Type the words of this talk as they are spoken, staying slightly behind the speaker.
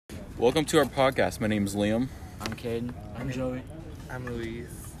Welcome to our podcast. My name is Liam. I'm Caden. I'm Joey. I'm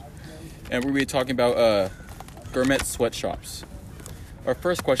Luis. And we're going to be talking about gourmet sweatshops. Our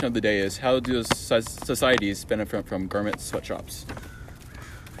first question of the day is, how do societies benefit from gourmet sweatshops?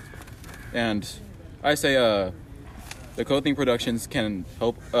 And I say the clothing productions can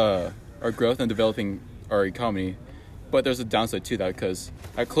help our growth and developing our economy, but there's a downside to that because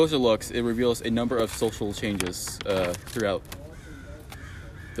at closer looks, it reveals a number of social changes throughout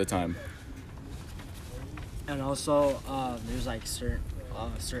the time. And also, there's like certain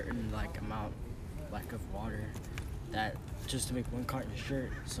like amount of water that just to make one carton shirt.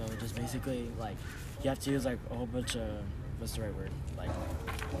 So just basically like you have to use like a whole bunch of what's the right word, like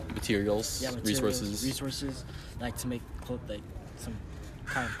Materials, resources, like to make like some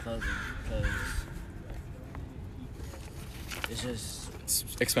kind of clothing because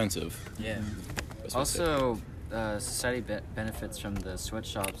It's expensive. yeah. That's what I say. Also, society benefits from the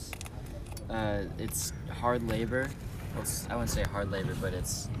sweatshops. It's hard labor. Well, I wouldn't say hard labor, but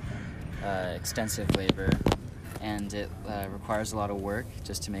it's extensive labor, and it requires a lot of work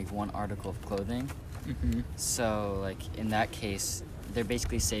just to make one article of clothing. Mm-hmm. So, like in that case, they're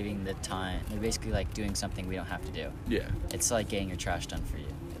basically saving the time. They're basically like doing something we don't have to do. Yeah. It's like getting your trash done for you.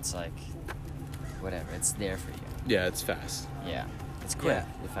 It's like whatever. It's there for you. Yeah, it's fast. Yeah. It's quick. Yeah.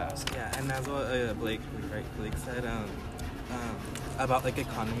 It's fast. Yeah, and that's what Blake said about like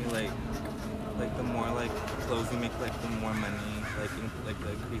economy, like the more like clothes you make, like the more money, like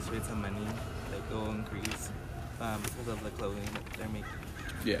the increase rates of money, like it will increase because of the clothing that they're making.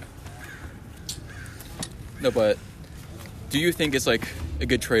 Yeah. No, but do you think it's like a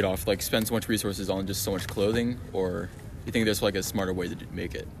good trade-off, like spend so much resources on just so much clothing, or you think there's like a smarter way to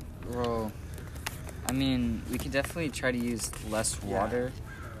make it? Well, I mean, we could definitely try to use less water.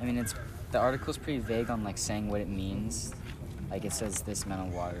 I mean, the article's pretty vague on like saying what it means. Like it says this amount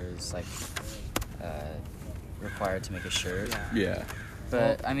of water is like required to make a shirt. Yeah.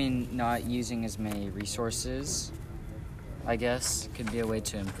 But I mean, not using as many resources, I guess, could be a way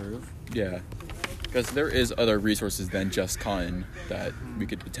to improve. Yeah. Because there is other resources than just cotton that we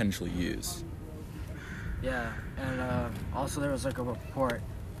could potentially use. Yeah, and also there was like a report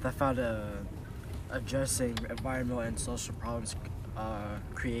that found addressing environmental and social problems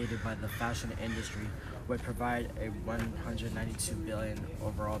created by the fashion industry would provide a 192 billion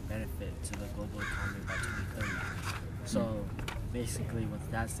overall benefit to the global economy by 2030. So basically what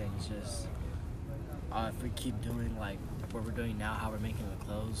that's saying is just if we keep doing like what we're doing now, how we're making the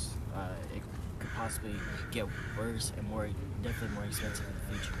clothes, it could possibly get worse and definitely more expensive in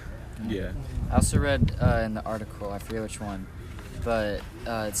the future. Yeah. I also read in the article, I forget which one, but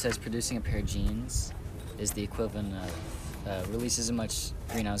it says producing a pair of jeans is the equivalent of releases as much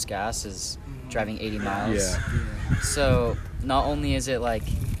greenhouse gas as driving 80 miles. Yeah. So not only is it like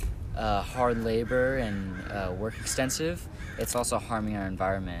hard labor and work extensive, it's also harming our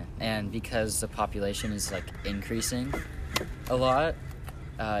environment. And because the population is like increasing a lot,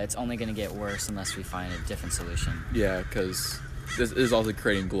 it's only going to get worse unless we find a different solution. Yeah, because this is also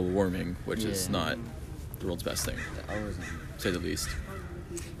creating global warming, which is not the world's best thing, to say the least.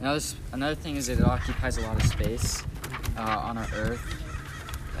 Another thing is that it occupies a lot of space on our Earth.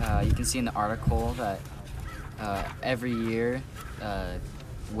 You can see in the article that every year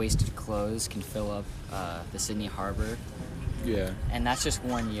wasted clothes can fill up the Sydney Harbor. Yeah. And that's just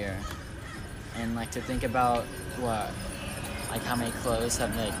 1 year. And like to think about how many clothes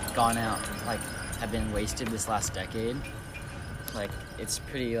have like gone out, like have been wasted this last decade. Like it's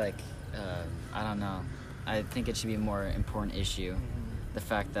pretty like I don't know. I think it should be a more important issue. The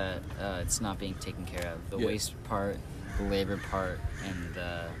fact that it's not being taken care of. The waste part, the labor part, and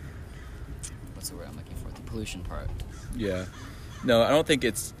what's the word I'm looking for? The pollution part. Yeah. No, I don't think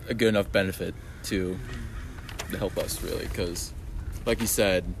it's a good enough benefit to help us, really, because, like you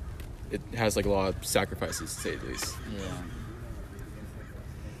said, it has like a lot of sacrifices, to say the least. Yeah.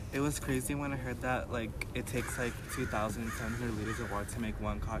 It was crazy when I heard that like it takes like 2,700 liters of water to make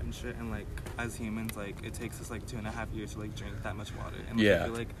one cotton shirt, and like as humans, like it takes us like 2.5 years to like drink that much water, and like, I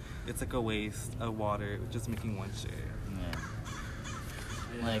feel like it's like a waste of water just making one shirt.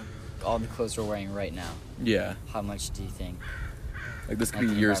 Yeah. Like all the clothes we're wearing right now. Yeah. How much do you think? Like this could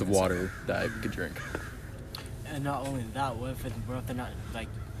be years of water that I could drink. And not only that, what if they're not like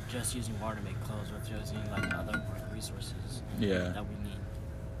just using water to make clothes? What if they're using like other resources that we need?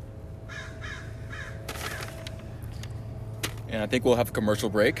 And I think we'll have a commercial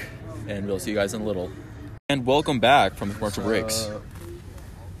break, and we'll see you guys in a little. And welcome back from the commercial breaks.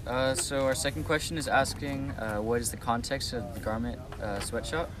 So our second question is asking, what is the context of the garment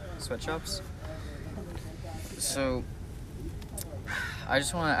sweatshops? So I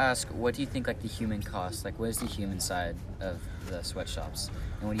just want to ask, what do you think like the human cost? Like, what is the human side of the sweatshops,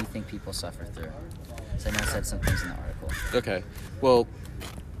 and what do you think people suffer through? So I know I said some things in the article. Okay. Well,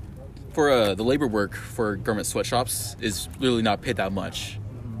 for the labor work for garment sweatshops is really not paid that much.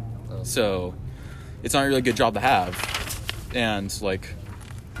 So it's not really a good job to have. And like,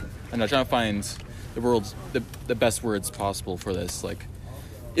 I'm not trying to find the best words possible for this. Like,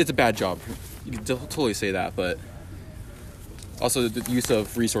 it's a bad job. You can totally say that, but also the use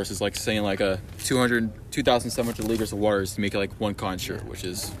of resources, like saying like 2,700 liters of water is to make like one cotton shirt, which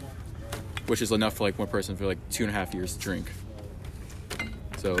is enough for like one person for like 2.5 years to drink.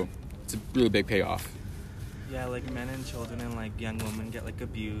 So it's a really big payoff. Yeah, like men and children and like young women get like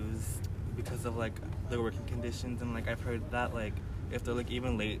abused because of like their working conditions, and like I've heard that like if they're like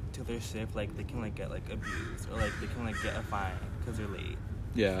even late to their shift, like they can like get like abused, or like they can like get a fine because they're late.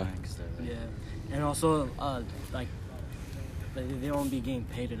 Yeah. Yeah, and also like they don't be getting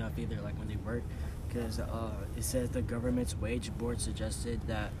paid enough either, like when they work, because it says the government's wage board suggested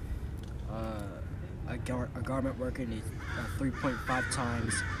that a garment worker needs 3.5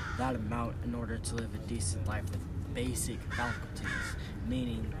 times that amount in order to live a decent life with basic faculties,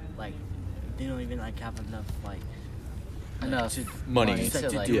 meaning like they don't even like have enough Enough money to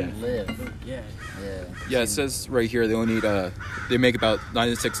like yeah. live. Yeah. Yeah, it says right here they only need they make about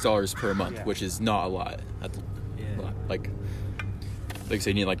 $96 per month, Yeah. which is not a lot. That's a lot. Like I say,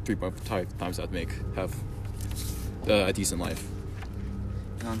 you need like 3.5 times that to have a decent life.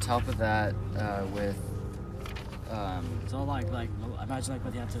 And on top of that, with So like imagine like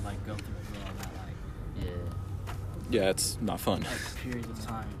what they have to like go through all that yeah, Yeah, it's not fun. like period of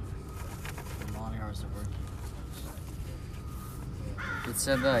time, the long hours of work. it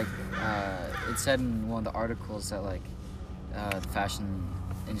said like it said in one of the articles that like the fashion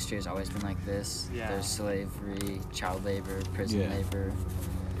industry has always been like this. Yeah. There's slavery, child labor, prison Yeah. labor.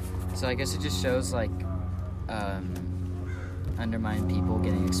 So I guess it just shows like undermined people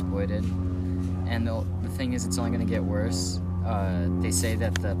getting exploited. And the thing is, it's only going to get worse. They say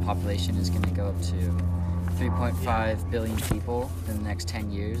that the population is going to go up to 3.5 billion people in the next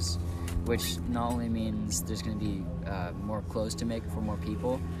 10 years, which not only means there's going to be more clothes to make for more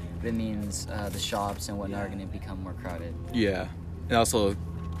people, but it means the shops and whatnot are going to become more crowded. Yeah, and also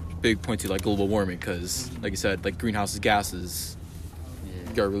big point to like global warming, because like you said, like greenhouse gases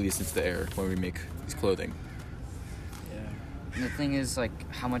Yeah. are released into the air when we make these clothing. And the thing is, like,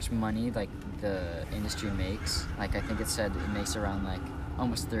 how much money like the industry makes. Like, I think it said it makes around like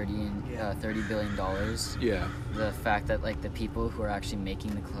almost $30 billion. Yeah. The fact that like the people who are actually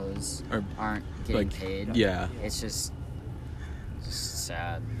making the clothes aren't getting like, paid. Yeah. It's just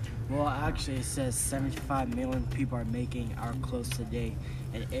sad. Well, actually, it says 75 million people are making our clothes today,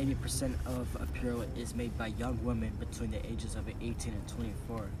 and 80% of apparel is made by young women between the ages of 18 and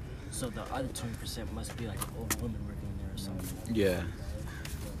 24. So the other 20% must be like old women working there or something. Yeah.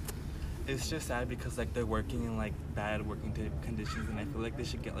 It's just sad because like they're working in like bad working conditions, and I feel like they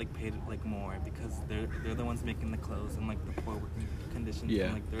should get like paid like more, because they're the ones making the clothes and like the poor working conditions. Yeah.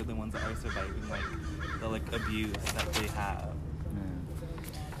 And, like they're the ones that are surviving like the like abuse that they have.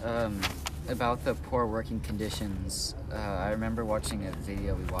 About the poor working conditions, I remember watching a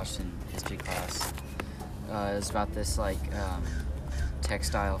video we watched in history class. It was about this like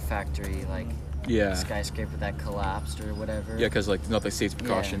textile factory, like Yeah. skyscraper that collapsed or whatever. Yeah, because like not the safety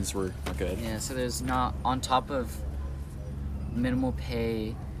precautions were not good. Yeah, so there's not, on top of minimal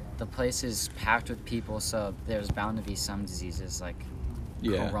pay, the place is packed with people, so there's bound to be some diseases like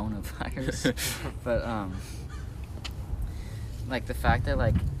Yeah. coronavirus. But like the fact that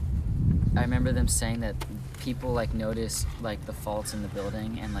like I remember them saying that people like noticed like the faults in the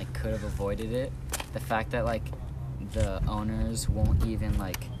building and like could have avoided it. The fact that like the owners won't even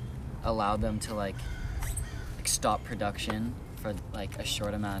like allow them to like stop production for like a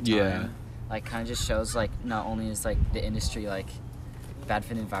short amount of time. Yeah. Like kind of just shows like not only is like the industry like bad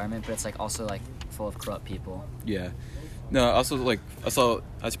for the environment, but it's like also like full of corrupt people. Yeah. No, also like I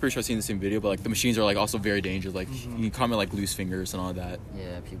was pretty sure I've seen the same video, but like the machines are like also very dangerous. Like you can come in like loose fingers and all that,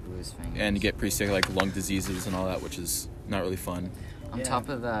 Yeah, people lose fingers. and you get pretty sick, like lung diseases and all that, which is not really fun. On Yeah. top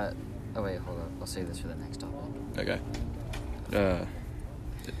of that, oh wait, hold up. I'll save this for the next topic. Okay.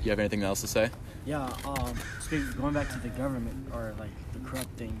 You have anything else to say? Yeah, going back to the government or like the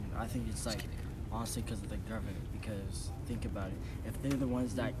corrupt thing, I think it's like honestly because of the government. Because think about it, if they're the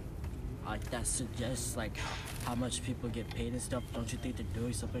ones that like that suggests like how much people get paid and stuff, don't you think they're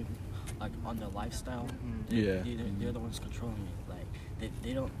doing something like on their lifestyle? Yeah. They're the ones controlling it. Like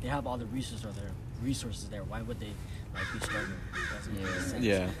they have all the resources there. Why would they like be struggling? Doesn't make sense.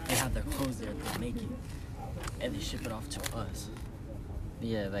 Yeah. They have their clothes there, they make it, and they ship it off to us.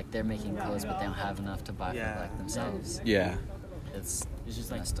 Yeah, like they're making clothes, but they don't have enough to buy Yeah. for like themselves. Yeah. It's It's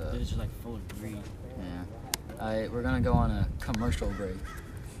just like messed up. it's just like full of greed. Yeah. Alright, we're gonna go on a commercial break.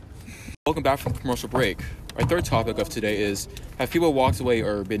 Welcome back from commercial break. Our third topic of today is: have people walked away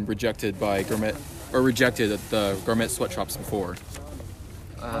or been rejected by gourmet or rejected at the gourmet sweatshops before?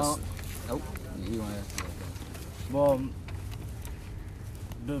 Well- Oh, you wanna? Well,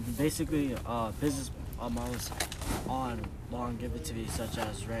 basically, business models on longevity, such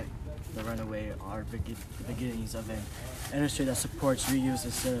as the runaway, are the beginnings of an industry that supports reuse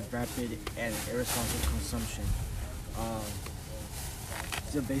instead of rapid and irresponsible consumption.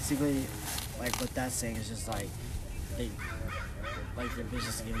 So basically, like what that's saying is just like their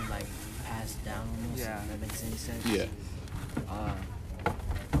business is getting like passed down almost. Yeah. If that makes any sense. Yeah.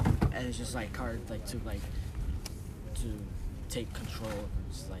 And it's just like hard to take control of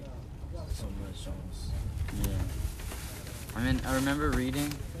it's like so much almost. Yeah. I mean, I remember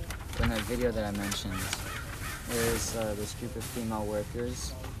reading in that video that I mentioned. There's this group of female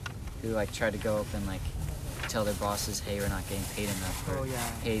workers who like try to go up and like tell their bosses, "Hey, we're not getting paid enough." Or, Oh, yeah.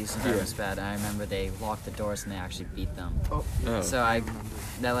 "Hey, this environment's bad." And I remember they locked the doors and they actually beat them. Oh. Oh. So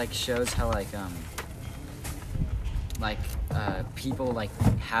that like shows how people like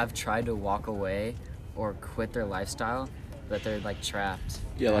have tried to walk away or quit their lifestyle, but they're like trapped.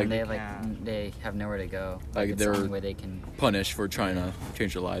 Yeah, like- and Yeah. they have nowhere to go. Like, it's the they're- only way they can, Punished for trying to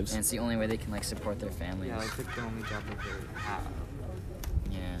change their lives. and it's the only way they can like support their families. Yeah, it's like the only job that they have.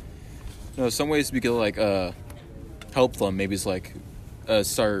 Yeah. No, some ways we could like help them. Maybe it's like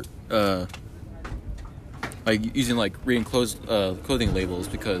start like using like reading clothing labels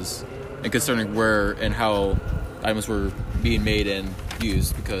and concerning where and how items were being made and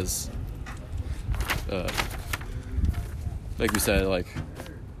used because like we said, like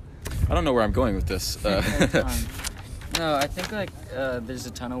I don't know where I'm going with this. No, I think like there's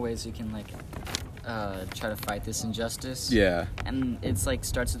a ton of ways you can like try to fight this injustice. Yeah. And it's like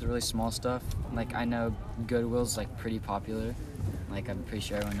starts with really small stuff. Like I know Goodwill's like pretty popular. Like I'm pretty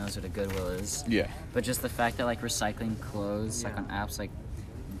sure everyone knows what a Goodwill is. Yeah. But just the fact that like recycling clothes like on apps like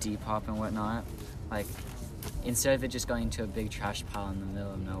Depop and whatnot, like instead of it just going into a big trash pile in the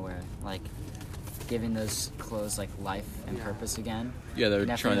middle of nowhere, like giving those clothes like life and Yeah. purpose again. Yeah, they're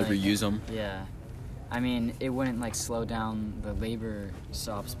trying to Definitely, like, reuse them. Yeah. I mean, it wouldn't like slow down the labor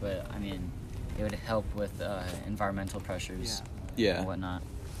stops, but I mean, it would help with environmental pressures Yeah. and whatnot.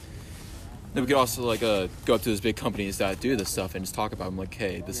 Then we could also like go up to those big companies that do this stuff and just talk about them like,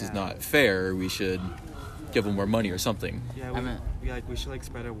 hey, this is Yeah. not fair. We should give them more money or something. Yeah, I mean- we should like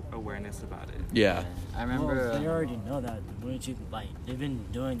spread awareness about it. Yeah. I remember. Well, they already know that. Wouldn't you like? They've been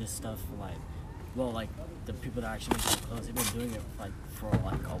doing this stuff for like, well, like the people that actually make the clothes, they've been doing it like for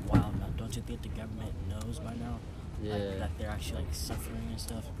like a while now. Don't you think the government knows by now? Yeah. Like, that they're actually like suffering and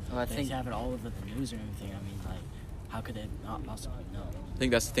stuff. Well, I they think- have it all over the news or anything. I mean, like, how could they not possibly know? I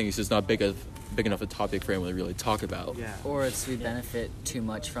think that's the thing. It's just not big enough a topic for anyone to really talk about. Yeah. Or it's we benefit too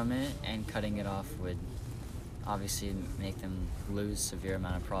much from it, and cutting it off would obviously make them lose severe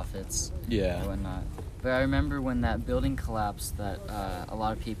amount of profits Yeah. and whatnot. But I remember when that building collapsed, that a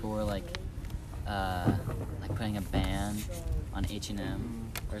lot of people were like putting a ban on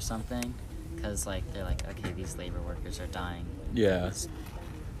H&M or something, because like they're like, okay, these labor workers are dying. Yeah. These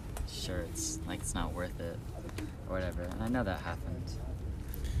shirts, like it's not worth it, or whatever. And I know that happened.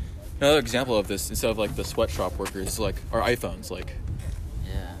 Another example of this, instead of like the sweatshop workers, like our iPhones, like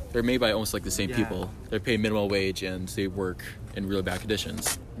Yeah. they're made by almost like the same Yeah. people. They're paid minimum wage and they work in really bad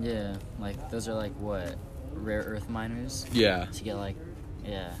conditions. Yeah, like those are like what, rare earth miners? Yeah. To get like,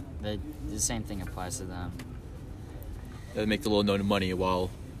 yeah, the same thing applies to them. They make the little known money while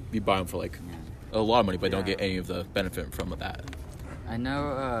we buy them for like Yeah. a lot of money, but don't Yeah. get any of the benefit from that. I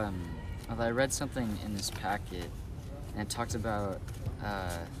know. I read something in this packet, and it talked about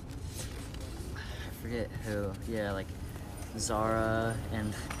I forget who. Yeah, like Zara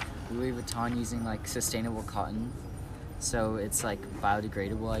and Louis Vuitton using like sustainable cotton, so it's like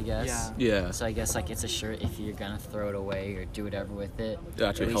biodegradable, I guess. Yeah. Yeah. So I guess like it's a shirt if you're gonna throw it away or do whatever with it. It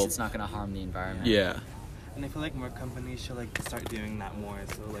actually at least help. it's not gonna harm the environment. Yeah. And I feel like more companies should like start doing that more,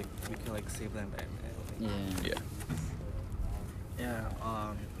 so like we could like save the environment. Yeah. Yeah.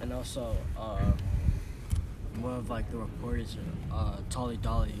 Yeah, and also, one of like the reporters, Tolly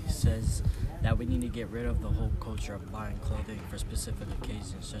Dolly, says that we need to get rid of the whole culture of buying clothing for specific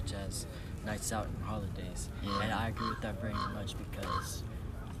occasions, such as nights out and holidays. Yeah. And I agree with that very much because,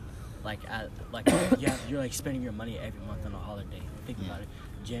 you're like spending your money every month on a holiday. Think Yeah. about it: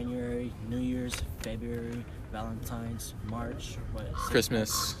 January, New Year's, February, Valentine's, March, what?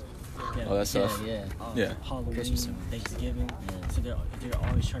 Christmas. get all that stuff. Yeah. Yeah. Halloween, Christmas. Thanksgiving. Yeah. So they're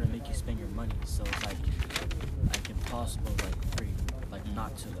always trying to make you spend your money. So it's like impossible, like free, like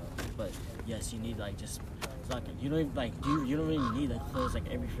not to though. But yes, you need like just it's like you don't even like you don't even need like clothes like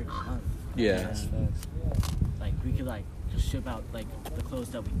every freaking month. Yeah. That's facts. Like we could like just ship out like the clothes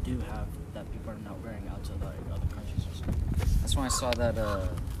that we do have that people are not wearing out to like other countries or something. That's when I saw that.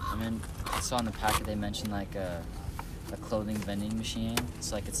 I saw in the packet they mentioned like a clothing vending machine.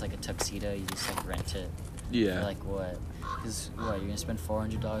 It's like a tuxedo. You just like rent it. Yeah. For like what? Because what you're gonna spend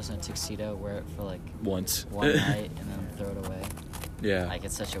 $400 on a tuxedo, wear it for like Once. one night, and then throw it away. Yeah. Like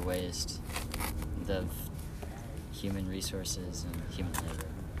it's such a waste of human resources and human labor.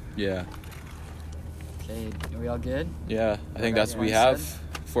 Yeah. Okay, are we all good? Yeah. I think that's what we Everyone have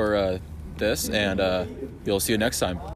for this, and we'll see you next time.